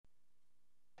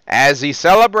As he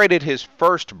celebrated his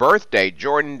first birthday,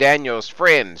 Jorden Daniel's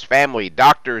friends, family,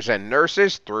 doctors, and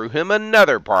nurses threw him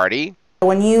another party.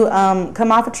 When you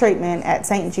come off of treatment at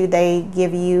St. Jude, they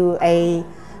give you a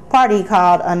party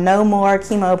called a No More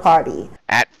Chemo Party.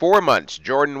 At 4 months,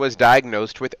 Jorden was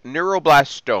diagnosed with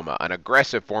neuroblastoma, an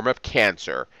aggressive form of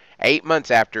cancer. 8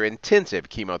 months after intensive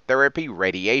chemotherapy,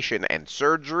 radiation, and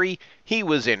surgery, he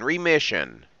was in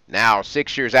remission. Now,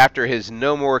 6 years after his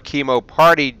No More Chemo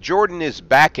party, Jorden is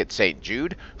back at St.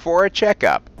 Jude for a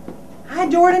checkup. Hi,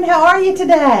 Jorden. How are you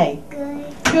today? Good.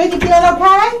 Good? You feeling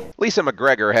okay? Lisa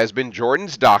McGregor has been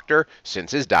Jorden's doctor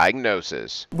since his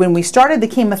diagnosis. When we started the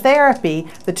chemotherapy,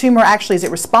 the tumor actually, as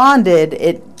it responded,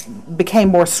 it became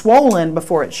more swollen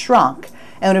before it shrunk.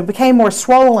 And when it became more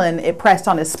swollen, it pressed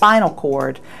on his spinal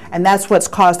cord, and that's what's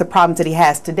caused the problems that he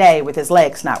has today with his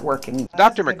legs not working.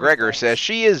 Dr. McGregor says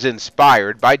she is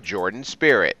inspired by Jorden's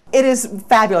spirit. It is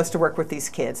fabulous to work with these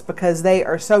kids because they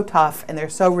are so tough and they're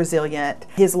so resilient.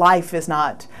 His life is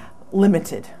not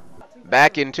limited.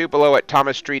 Back in Tupelo at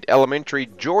Thomas Street Elementary,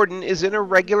 Jorden is in a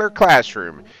regular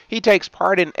classroom. He takes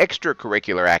part in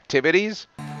extracurricular activities.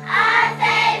 Our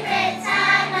favorite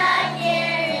time of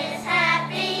year is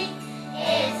happy,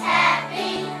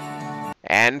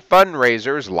 and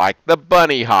fundraisers like the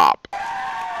Bunny Hop.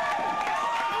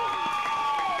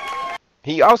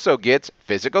 He also gets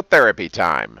physical therapy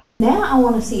time. Now I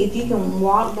want to see if you can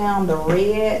walk down the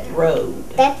red road.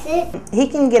 That's it. He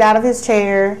can get out of his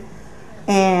chair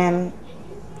and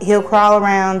he'll crawl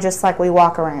around just like we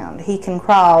walk around. He can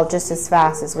crawl just as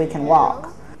fast as we can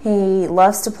walk. He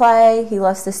loves to play, he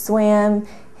loves to swim,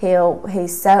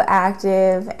 he's so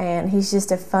active, and he's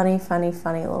just a funny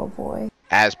little boy.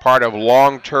 As part of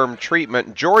long-term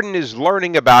treatment, Jorden is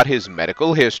learning about his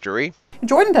medical history.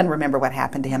 Jorden doesn't remember what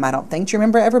happened to him, I don't think. Do you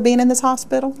remember ever being in this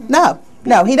hospital? No,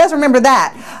 he doesn't remember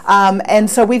that. And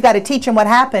so we've got to teach him what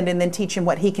happened and then teach him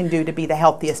what he can do to be the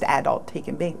healthiest adult he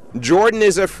can be. Jorden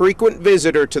is a frequent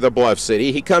visitor to the Bluff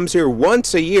City. He comes here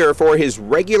once a year for his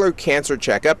regular cancer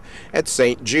checkup at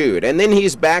St. Jude. And then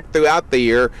he's back throughout the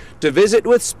year to visit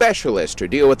with specialists who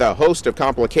deal with a host of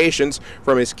complications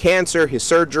from his cancer, his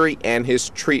surgery, and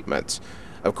his treatments.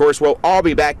 Of course, we'll all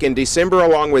be back in December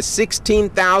along with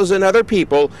 16,000 other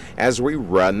people as we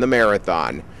run the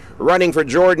marathon. Running for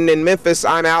Jorden in Memphis,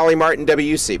 I'm Allie Martin,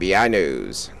 WCBI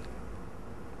News.